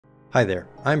Hi there,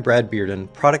 I'm Brad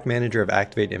Bearden, Product Manager of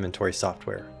Acctivate Inventory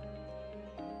Software.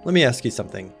 Let me ask you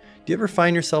something. Do you ever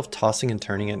find yourself tossing and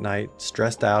turning at night,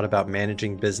 stressed out about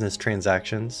managing business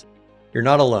transactions? You're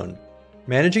not alone.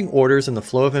 Managing orders and the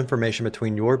flow of information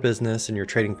between your business and your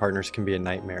trading partners can be a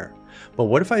nightmare. But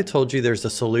what if I told you there's a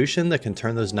solution that can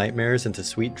turn those nightmares into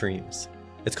sweet dreams?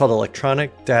 It's called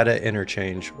Electronic Data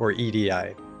Interchange, or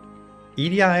EDI.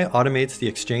 EDI automates the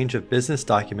exchange of business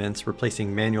documents,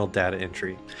 replacing manual data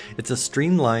entry. It's a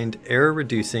streamlined,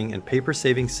 error-reducing, and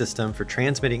paper-saving system for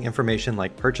transmitting information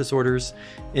like purchase orders,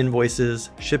 invoices,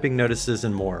 shipping notices,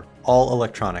 and more, all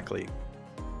electronically.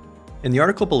 In the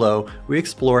article below, we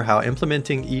explore how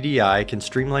implementing EDI can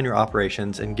streamline your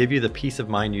operations and give you the peace of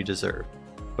mind you deserve.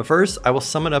 But first, I will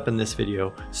sum it up in this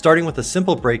video, starting with a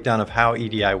simple breakdown of how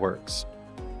EDI works.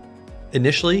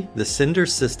 Initially, the sender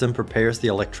system prepares the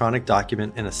electronic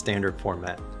document in a standard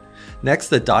format. Next,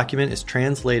 the document is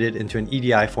translated into an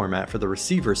EDI format for the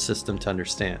receiver system to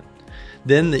understand.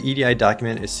 Then the EDI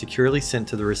document is securely sent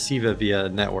to the receiver via a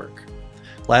network.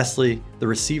 Lastly, the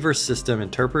receiver system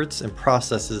interprets and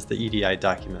processes the EDI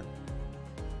document.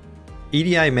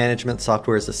 EDI management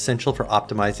software is essential for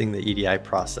optimizing the EDI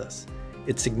process.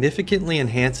 It significantly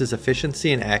enhances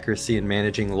efficiency and accuracy in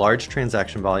managing large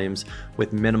transaction volumes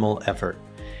with minimal effort.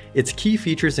 Its key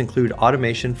features include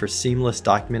automation for seamless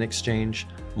document exchange,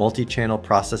 multi-channel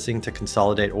processing to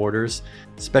consolidate orders,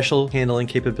 special handling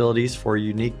capabilities for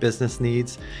unique business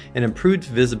needs, and improved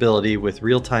visibility with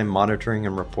real-time monitoring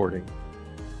and reporting.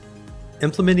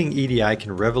 Implementing EDI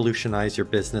can revolutionize your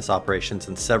business operations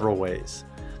in several ways.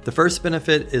 The first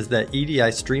benefit is that EDI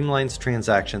streamlines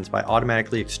transactions by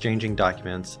automatically exchanging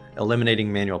documents,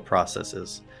 eliminating manual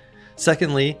processes.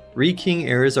 Secondly, rekeying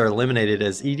errors are eliminated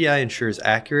as EDI ensures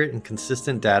accurate and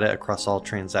consistent data across all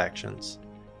transactions.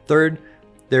 Third,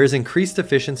 there is increased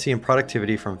efficiency and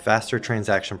productivity from faster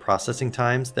transaction processing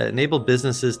times that enable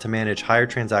businesses to manage higher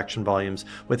transaction volumes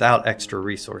without extra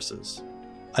resources.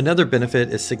 Another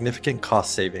benefit is significant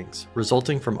cost savings,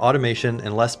 resulting from automation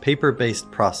and less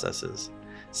paper-based processes.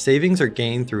 Savings are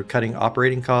gained through cutting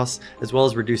operating costs as well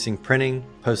as reducing printing,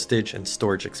 postage, and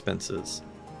storage expenses.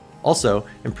 Also,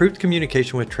 improved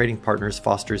communication with trading partners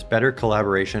fosters better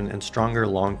collaboration and stronger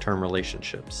long-term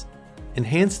relationships.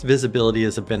 Enhanced visibility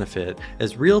is a benefit,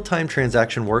 as real-time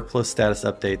transaction workflow status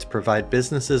updates provide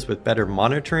businesses with better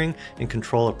monitoring and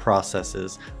control of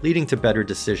processes, leading to better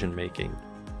decision-making.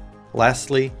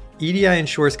 Lastly, EDI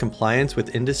ensures compliance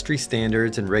with industry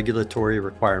standards and regulatory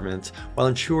requirements while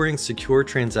ensuring secure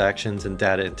transactions and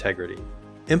data integrity.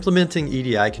 Implementing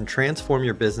EDI can transform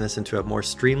your business into a more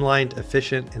streamlined,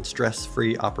 efficient, and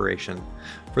stress-free operation.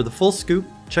 For the full scoop,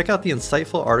 check out the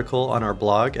insightful article on our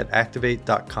blog at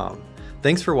activate.com.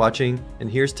 Thanks for watching,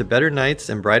 and here's to better nights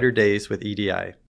and brighter days with EDI.